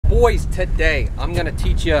boys, today I'm gonna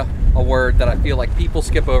teach you a word that I feel like people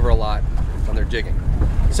skip over a lot when they're jigging.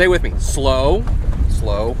 Say with me, slow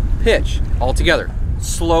pitch. All together,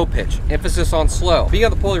 slow pitch, emphasis on slow. Being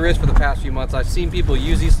on the Pulley Ridge for the past few months, I've seen people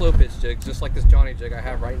use these slow pitch jigs, just like this Johnny jig I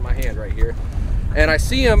have right in my hand right here. And I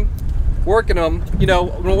see them working them, you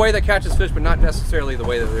know, in a way that catches fish, but not necessarily the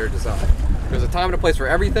way that they're designed. There's a time and a place for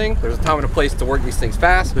everything. There's a time and a place to work these things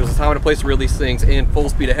fast. There's a time and a place to reel these things in full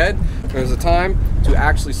speed ahead. There's a time to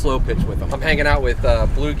actually slow pitch with them. I'm hanging out with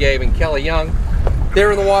Blue Gabe and Kelly Young.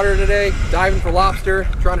 They're in the water today, diving for lobster,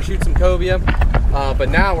 trying to shoot some cobia. But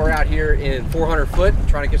now we're out here in 400 foot,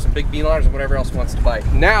 trying to get some big beeliners and whatever else wants to bite.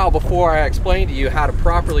 Now, before I explain to you how to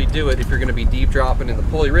properly do it, if you're gonna be deep dropping in the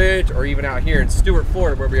Pulley Ridge or even out here in Stuart,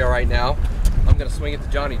 Florida, where we are right now, I'm gonna swing it to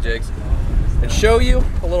Johnny jigs and show you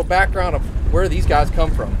a little background of where these guys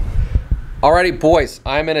come from. Alrighty, boys,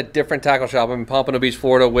 I'm in a different tackle shop. I'm in Pompano Beach,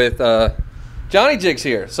 Florida with Johnny Jigs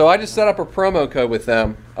here. So I just set up a promo code with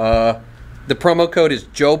them. The promo code is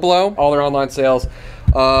JOBLO, all their online sales.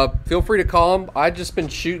 Feel free to call them. I've just been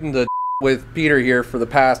shooting the with Peter here for the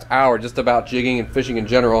past hour, just about jigging and fishing in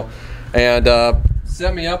general. And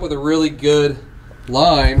set me up with a really good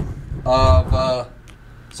line of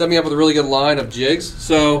jigs.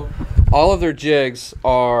 So all of their jigs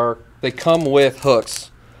they come with hooks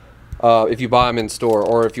if you buy them in store,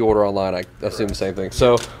 or if you order online, I assume the same thing.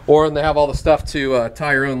 So, or they have all the stuff to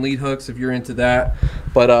tie your own lead hooks if you're into that.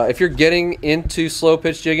 But if you're getting into slow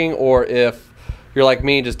pitch jigging, or if you're like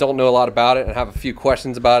me and just don't know a lot about it and have a few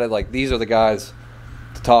questions about it, like, these are the guys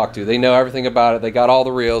to talk to. They know everything about it. They got all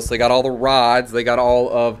the reels, they got all the rods, they got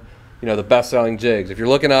all of, you know, the best-selling jigs. If you're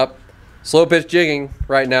looking up slow pitch jigging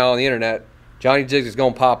right now on the internet, Johnny Jigs is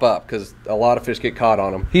going to pop up because a lot of fish get caught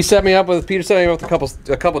on them. Peter set me up with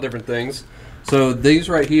a couple different things. So these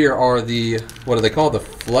right here are the, what are they called? The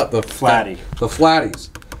flatty. The flatties.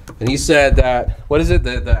 And he said that, what is it?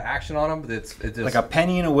 The action on them? It's just like a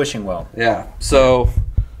penny in a wishing well. Yeah. So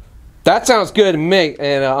that sounds good to me.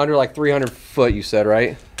 And under like 300 foot, you said,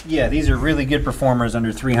 right? Yeah, these are really good performers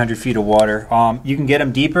under 300 feet of water. You can get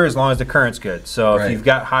them deeper as long as the current's good. So if you've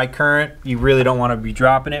got high current, you really don't want to be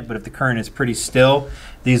dropping it. But if the current is pretty still,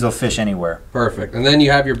 these will fish anywhere. Perfect. And then you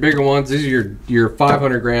have your bigger ones. These are your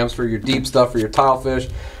 500 grams for your deep stuff, for your tile fish,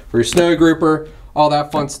 for your snow grouper, all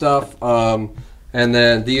that fun stuff. And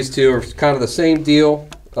then these two are kind of the same deal,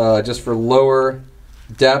 just for lower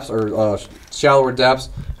depths or shallower depths.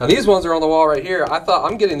 Now these ones are on the wall right here. I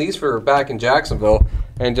thought I'm getting these for back in Jacksonville.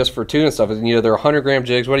 And just for tuna stuff, you know, they're 100-gram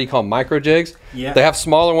jigs. What do you call them? Micro jigs. Yeah. They have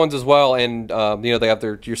smaller ones as well, and you know, they have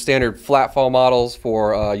your standard flat fall models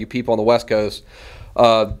for you people on the West Coast.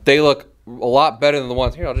 They look a lot better than the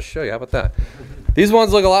ones here. I'll just show you. How about that? These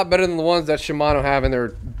ones look a lot better than the ones that Shimano have, and they're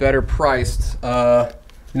better priced. You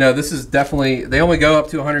know, this is definitely, they only go up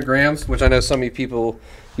to 100 grams, which I know some of you people,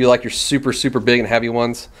 you like your super big and heavy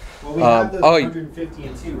ones. Well, we have those 150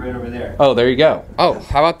 and 2 right over there. Oh, there you go. Oh,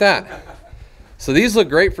 how about that? So these look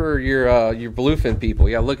great for your bluefin people.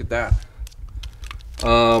 Yeah, look at that.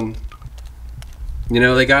 You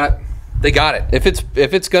know, they got it.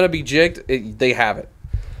 If it's gonna be jigged, they have it.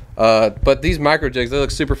 But these micro jigs, they look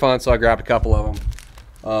super fun, so I grabbed a couple of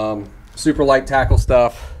them. Super light tackle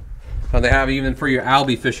stuff. They have even for your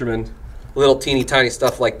albie fishermen, little teeny tiny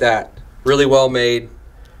stuff like that. Really well made.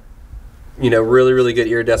 You know, really good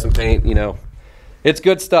iridescent paint. You know, it's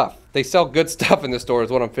good stuff. They sell good stuff in the store, is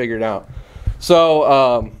what I'm figuring out.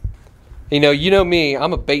 So, you know me,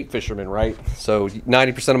 I'm a bait fisherman, right? So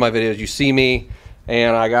 90% of my videos, you see me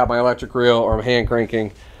and I got my electric reel or I'm hand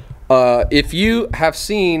cranking. If you have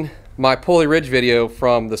seen my Pulley Ridge video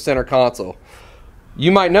from the center console,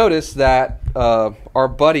 you might notice that our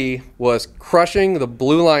buddy was crushing the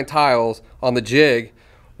blue line tiles on the jig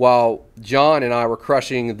while John and I were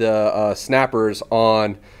crushing the snappers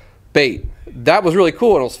on bait. That was really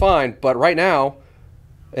cool and it was fine, but right now,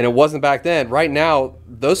 and it wasn't back then, right now,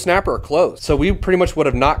 those snapper are closed. So we pretty much would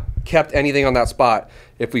have not kept anything on that spot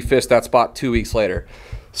if we fished that spot 2 weeks later.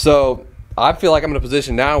 So I feel like I'm in a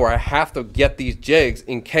position now where I have to get these jigs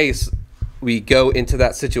in case we go into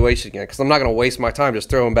that situation again, because I'm not gonna waste my time just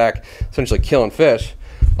throwing back, essentially killing fish.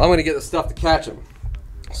 I'm gonna get the stuff to catch them.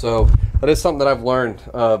 So that is something that I've learned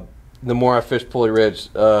the more I fish Pulley Ridge.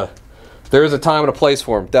 There is a time and a place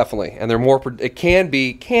for them, definitely, and they're more. It can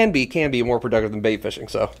be more productive than bait fishing.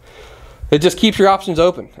 So it just keeps your options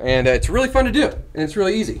open, and it's really fun to do, and it's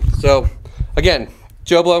really easy. So again,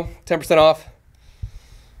 JOBLO, 10% off.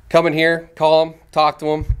 Come in here, call them, talk to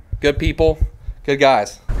them. Good people, good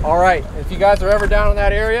guys. All right, if you guys are ever down in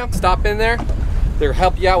that area, stop in there. They'll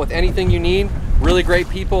help you out with anything you need. Really great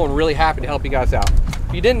people, and really happy to help you guys out.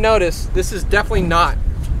 If you didn't notice, this is definitely not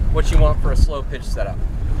what you want for a slow pitch setup.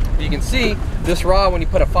 You can see this rod, when you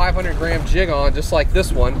put a 500-gram jig on, just like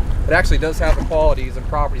this one, it actually does have the qualities and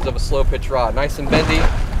properties of a slow pitch rod. Nice and bendy,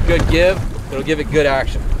 good give, it'll give it good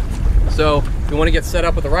action. So if you want to get set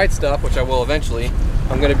up with the right stuff, which I will eventually,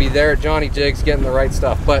 I'm going to be there at Johnny Jigs getting the right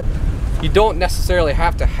stuff. But you don't necessarily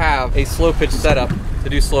have to have a slow pitch setup to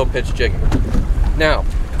do slow pitch jigging. Now,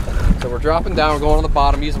 so we're dropping down, we're going on the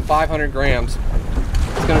bottom using 500 grams.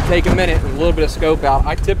 It's going to take a minute and a little bit of scope out.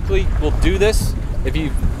 I typically will do this,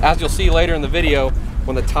 as you'll see later in the video,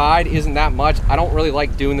 when the tide isn't that much. I don't really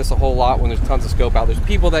like doing this a whole lot when there's tons of scope out. There's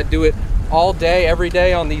people that do it all day, every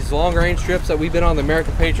day on these long range trips that we've been on, the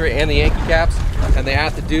American Patriot and the Yankee Caps, and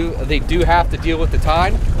they do have to deal with the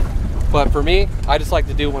tide. But for me, I just like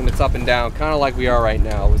to do it when it's up and down, kind of like we are right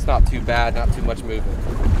now. It's not too bad, not too much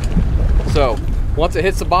movement. So once it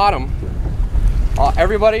hits the bottom,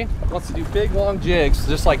 everybody wants to do big long jigs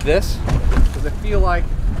just like this, because they feel like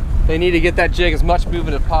they need to get that jig as much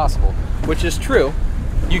movement as possible, which is true.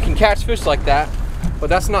 You can catch fish like that, but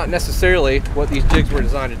that's not necessarily what these jigs were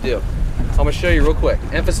designed to do. I'm gonna show you real quick.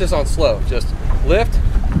 Emphasis on slow. Just lift,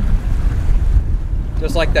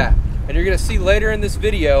 just like that. And you're gonna see later in this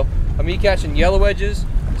video of me catching yellow edges,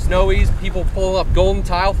 snowies, people pulling up golden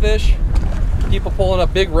tilefish, people pulling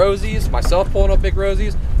up big rosies, myself pulling up big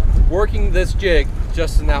rosies, working this jig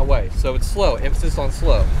just in that way. So it's slow, emphasis on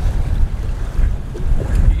slow.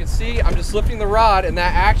 You can see I'm just lifting the rod, and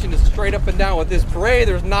that action is straight up and down. With this braid,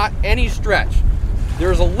 there's not any stretch.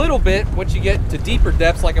 There's a little bit once you get to deeper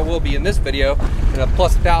depths, like I will be in this video, in a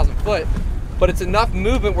plus 1,000 foot, but it's enough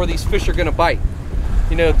movement where these fish are gonna bite.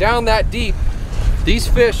 You know, down that deep, these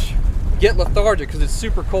fish get lethargic because it's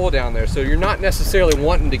super cold down there, so you're not necessarily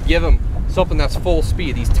wanting to give them something that's full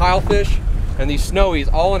speed. These tilefish and these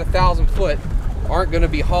snowies, all in 1,000 foot, aren't gonna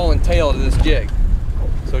be hauling tail to this jig.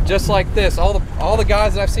 So just like this, all the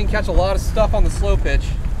guys that I've seen catch a lot of stuff on the slow pitch,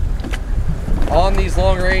 on these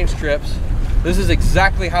long range trips, this is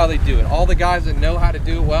exactly how they do it. All the guys that know how to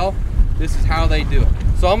do it well, this is how they do it.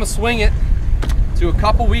 So I'm gonna swing it to a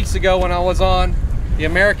couple weeks ago when I was on the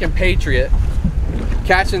American Patriot,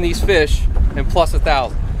 catching these fish in plus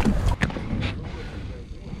 1,000.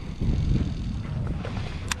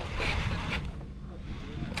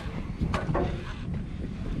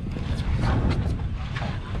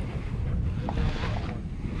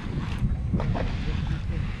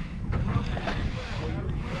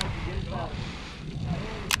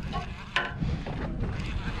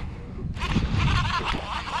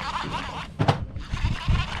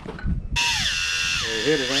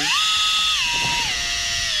 Hit it, man.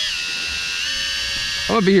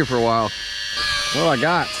 I'm gonna be here for a while. What do I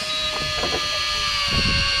got?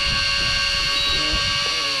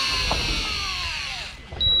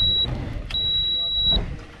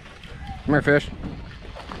 Come here, fish.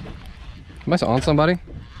 Am I on somebody?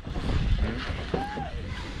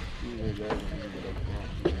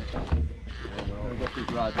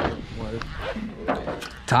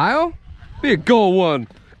 Tile? Be a gold one.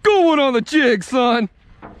 Gold one on the jig, son.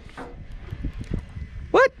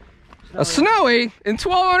 What? A snowy in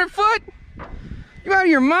 1,200 foot? You out of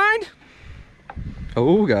your mind?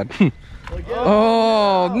 Oh, God.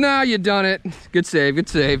 Oh, now you done it. Good save, good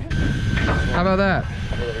save. How about that?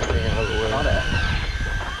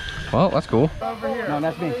 Well, that's cool. No,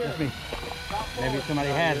 that's me. That's me. Maybe somebody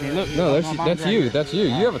has me. Look. No, that's you. That's you.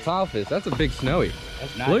 You have a tilefish. That's a big snowy.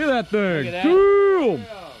 That's nice. Look at that thing. Look at that. Damn.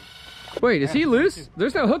 Wait, is he loose?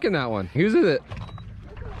 There's no hook in that one. Whose is it?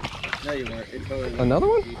 No, you weren't. It totally Another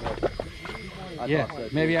one? Yeah, so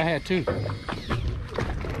maybe I had two.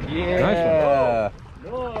 Yeah. Nice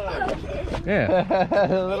one. Yeah.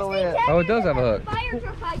 A little bit. Oh, it does have a hook.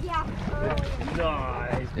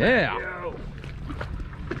 Nice. Yeah.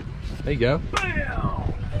 There you go.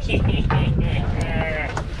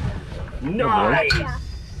 Nice.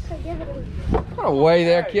 Put away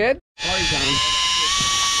there, kid. Party time.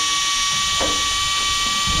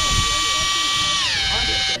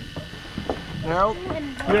 Harold?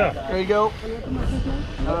 Yeah. There you go.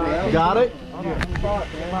 Got it?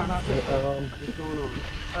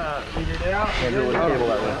 Figured it out.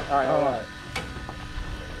 Alright.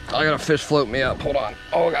 I got a fish float me up. Hold on.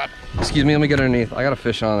 Oh, God. Excuse me. Let me get underneath. I got a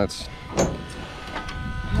fish on. That's.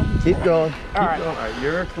 Keep going. Alright,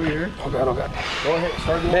 you're clear. Oh, God. Oh, God. Go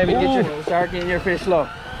ahead. Maybe start getting your fish slow.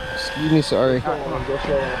 Excuse me. Sorry. Come on, go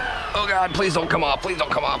slow. Oh, God. Please don't come off. Please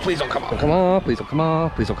don't come off. Please don't come off. Come on. Please don't come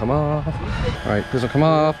off. Please don't come off. All right. Please don't come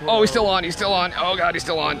off. Oh, he's still on. He's still on. Oh, God. He's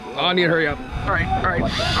still on. Oh, I need to hurry up. All right. All right. All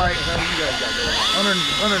right.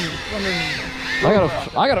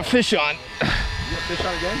 I got a fish on. You got fish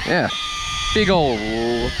on again? Yeah. Big old,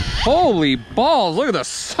 holy balls, look at the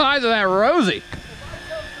size of that Rosie.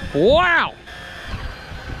 Wow.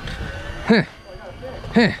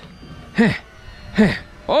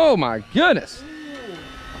 Oh my goodness.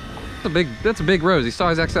 That's a big Rosie,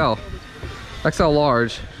 size XL. XL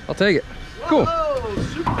large. I'll take it. Cool.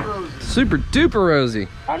 Super duper Rosie.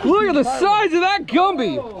 Look at the size of that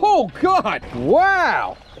Gumby. Oh God.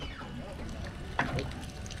 Wow.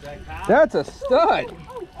 That's a stud.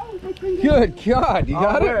 Good God. You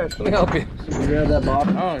got it? Let me help you. Grab that bob.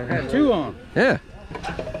 Oh, it had 2 on. Yeah.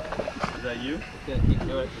 Is that you?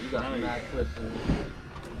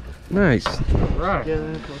 Nice. Right.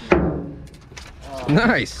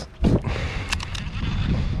 Nice.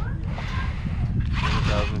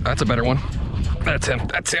 That's a better one. That's him.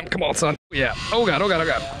 That's him. Come on, son. Yeah. Oh God. Oh God. Oh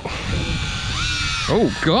God. Oh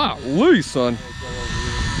golly, son.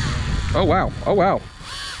 Oh wow. Oh wow.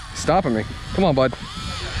 Stopping me. Come on, bud.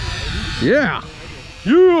 Yeah.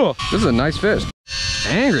 Yeah. This is a nice fish.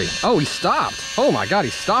 Angry. Oh, he stopped. Oh my God,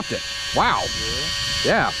 he stopped it. Wow.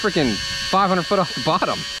 Yeah. Freaking 500 foot off the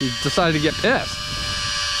bottom. He decided to get pissed.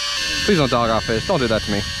 Please don't dog off fish. Don't do that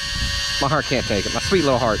to me. My heart can't take it. My sweet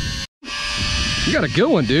little heart. You got a good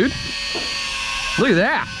one, dude. Look at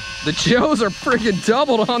that. The Joes are freaking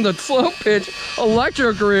doubled on the slow pitch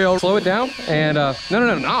electric reel. Slow it down and no,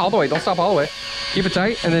 all the way. Don't stop all the way. Keep it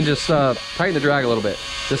tight and then just tighten the drag a little bit.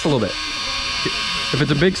 Just a little bit. If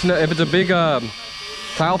it's a big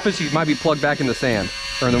tile fish, you might be plugged back in the sand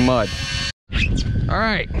or in the mud. All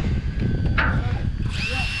right.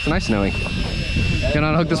 It's nice knowing. Can I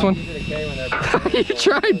unhook this one? You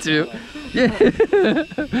tried to. Yeah.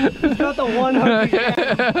 It's not the one hook.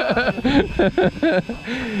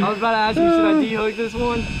 I was about to ask you, should I de-hook this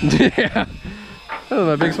one? Yeah. That was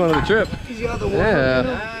my biggest one of the trip. He's got the one.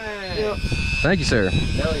 Yeah. Yep. Thank you, sir.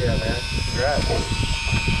 Hell yeah, man. Congrats.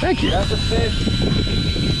 Thank you. That's a fish.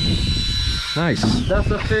 Nice.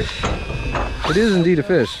 That's a fish. It is indeed a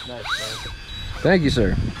fish. Nice, man. Thank you,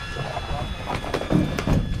 sir.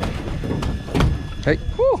 Hey.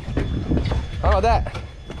 Woo. How about that?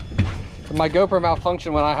 My GoPro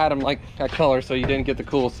malfunctioned when I had him like that color, so you didn't get the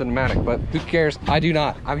cool cinematic, but who cares? I do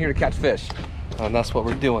not. I'm here to catch fish. And that's what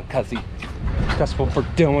we're doing, cuzzy. That's what we're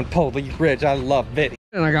doing, Pulley Ridge. I love it.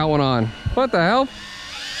 And I got one on. What the hell?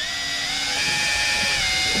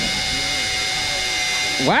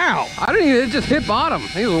 Wow. I didn't even, it just hit bottom.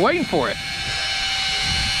 He was waiting for it.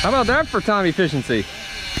 How about that for time efficiency?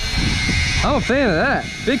 I'm a fan of that.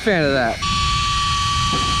 Big fan of that.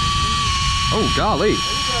 Oh, golly.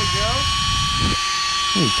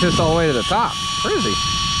 He pissed all the way to the top. Where is he?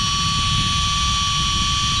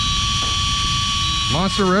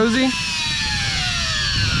 Monster Rosie?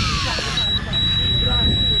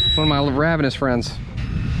 One of my ravenous friends.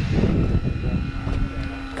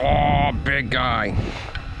 Oh, big guy.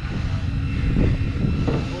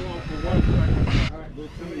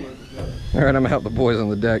 All right, I'm gonna help the boys on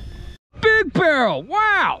the deck. Big barrel,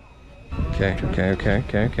 wow. Okay. All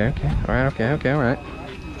right, all right.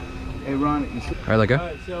 Hey, Ron. All right, let go. All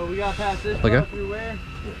right, so we got past this. Let go. Through where?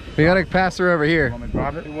 We gotta pass through over here. Want me to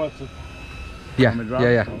drop it? Yeah,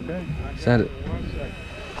 yeah. Okay. Send it.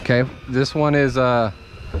 Okay, this one is,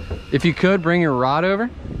 if you could bring your rod over,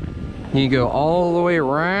 you can go all the way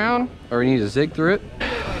around, or you need to zig through it.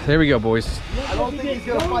 There we go, boys. I don't think he's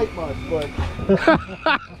gonna fight much,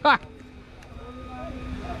 but.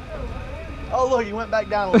 Oh, look, he went back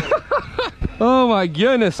down a little. Oh my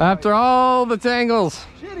goodness. After all the tangles.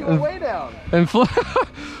 Shit, he went way down. And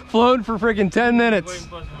floated for freaking 10 minutes.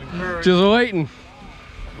 Just waiting.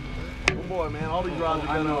 Oh boy, man, all these rods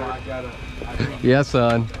are gonna Yeah,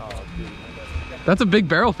 son. That's a big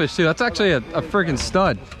barrel fish too. That's actually a freaking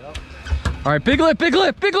stud. All right, big lift, big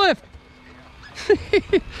lift, big lift.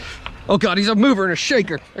 Oh God, he's a mover and a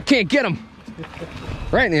shaker. I can't get him.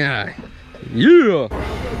 Right in the eye. Yeah.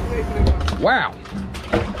 Wow.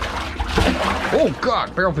 Oh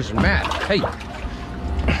God, barrel fish is mad. Hey.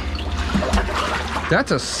 That's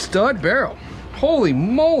a stud barrel. Holy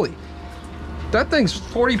moly. That thing's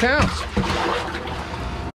 40 pounds.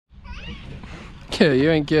 Yeah, you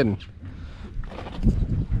ain't kidding.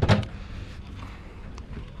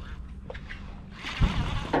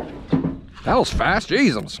 That was fast,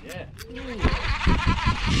 Jesus. Yeah.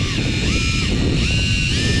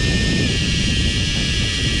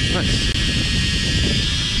 Nice.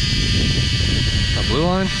 A blue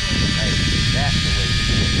line? Hey, that's the way to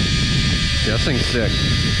do it. Yeah, this thing's sick.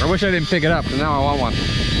 I wish I didn't pick it up, because now I want one.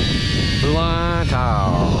 Blue line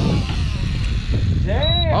towel.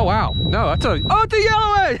 Damn. Oh, wow. No, that's a... Oh, it's a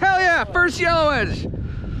yellow edge! Hell yeah! First yellow edge!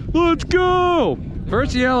 Let's go!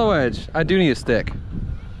 First yellow edge. I do need a stick.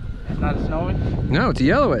 Not a snowy? No, it's a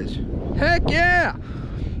yellow edge. Heck yeah!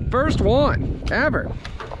 First one ever.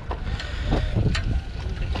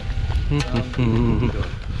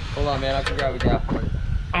 Hold on, man. I can grab a gaff for you.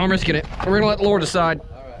 I'm risking it. We're gonna let the Lord decide.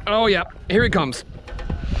 Right. Oh yeah, here he comes.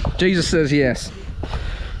 Jesus says yes.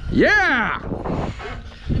 Yeah!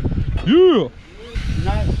 Yeah!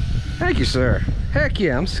 Nice. Thank you, sir. Heck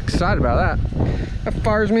yeah, I'm excited about that. That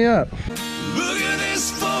fires me up. Look at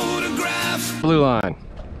this photograph. Blue line.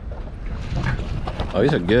 Oh,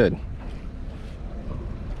 these are good.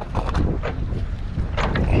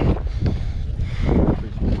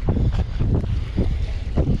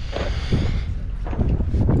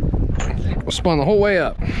 We'll spun the whole way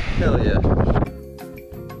up. Hell yeah.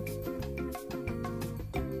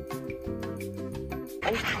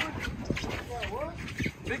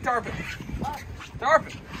 Big tarpon.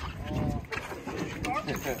 Tarpon.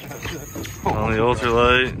 On the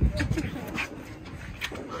ultralight.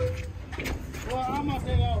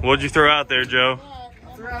 What'd you throw out there, Joe?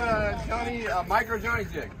 I threw out a micro Johnny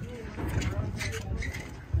jig.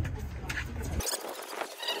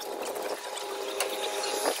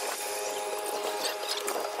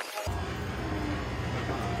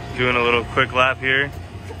 Doing a little quick lap here.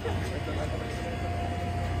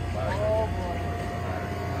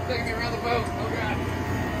 Taking me around the boat. Oh god.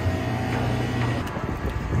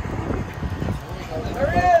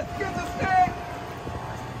 There he is! Get the stick!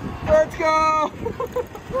 Let's go!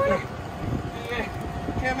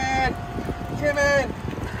 Come in! Come in!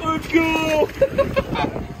 Let's go!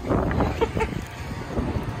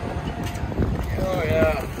 Oh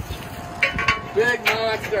yeah. Big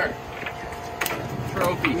monster.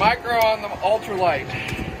 Trophy. Micro on the ultralight.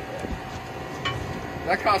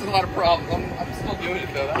 That caused a lot of problems. I'm still doing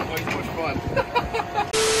it though. That was way too much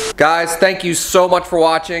fun. Guys, thank you so much for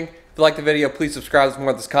watching. If you like the video, please subscribe. There's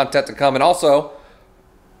more of this content to come. And also,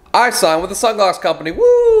 I signed with the sunglass company.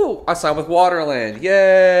 Woo! I signed with Waterland.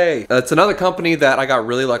 Yay! It's another company that I got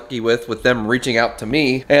really lucky with them reaching out to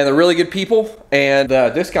me. And they're really good people. And the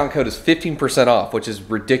discount code is 15% off, which is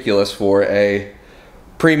ridiculous for a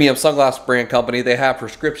premium sunglass brand company. They have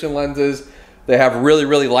prescription lenses. They have really,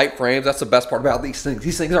 really light frames. That's the best part about these things.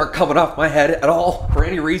 These things aren't coming off my head at all for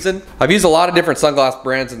any reason. I've used a lot of different sunglass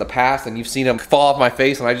brands in the past and you've seen them fall off my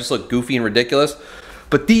face and I just look goofy and ridiculous.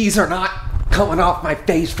 But these are not coming off my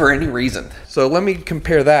face for any reason. So let me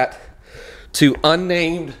compare that to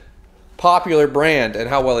unnamed popular brand and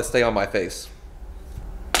how well they stay on my face.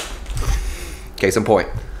 Case in point.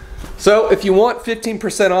 So if you want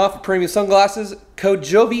 15% off premium sunglasses, code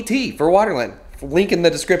JOEVT for Waterland. Link in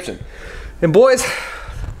the description. And boys,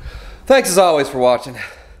 thanks as always for watching.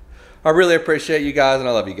 I really appreciate you guys and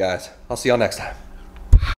I love you guys. I'll see y'all next time.